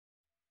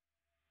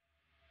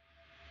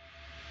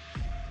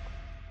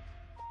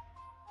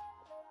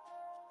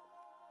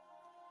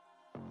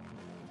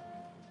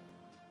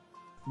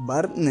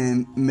Birth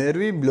name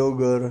Merve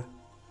boluğur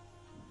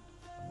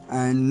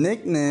and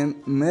nickname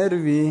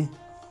Merve.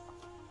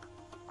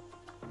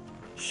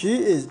 She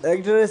is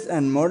actress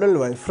and model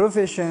by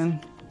profession.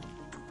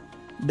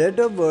 Date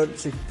of birth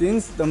 16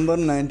 September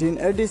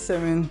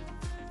 1987.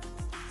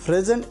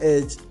 Present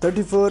age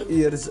 34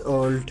 years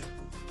old.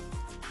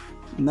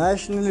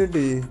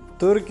 Nationality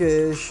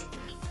Turkish.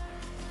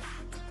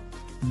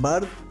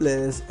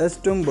 Birthplace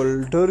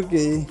Istanbul,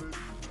 Turkey.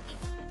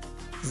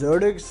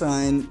 Zodiac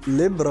sign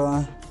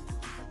Libra.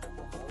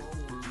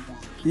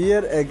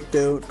 Year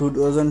active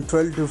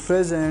 2012 to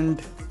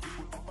present.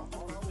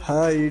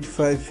 Height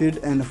 5 feet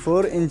and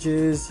 4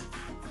 inches.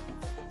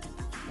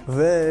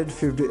 Weight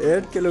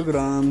 58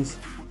 kilograms.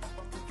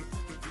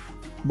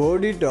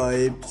 Body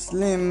type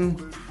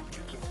slim.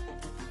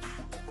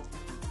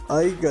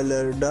 Eye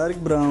color dark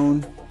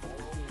brown.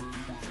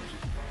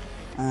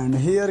 And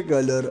hair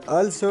color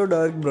also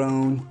dark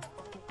brown.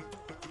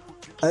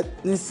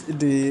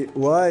 Ethnicity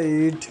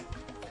white.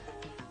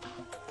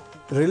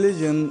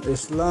 Religion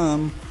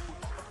Islam.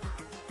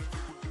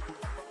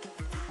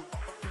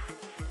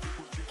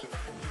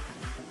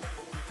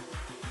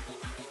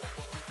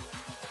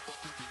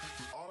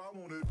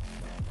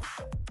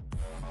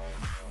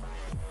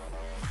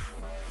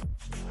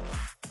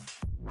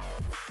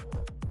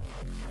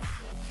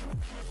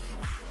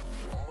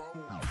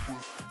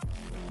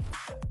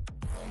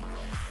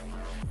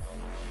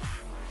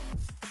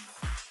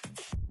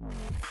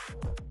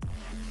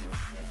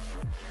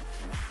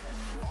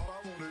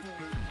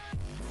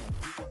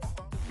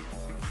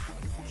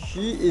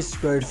 She is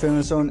quite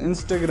famous on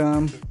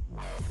Instagram.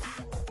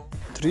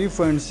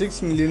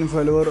 3.6 million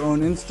followers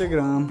on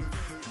Instagram.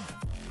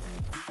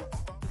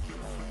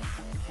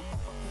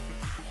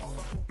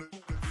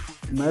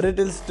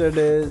 Marital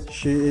status,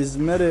 she is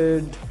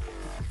married.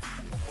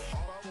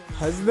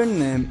 Husband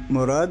name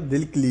Murad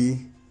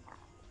Dilkli.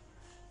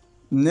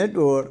 Net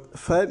worth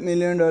 $5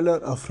 million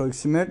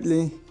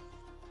approximately.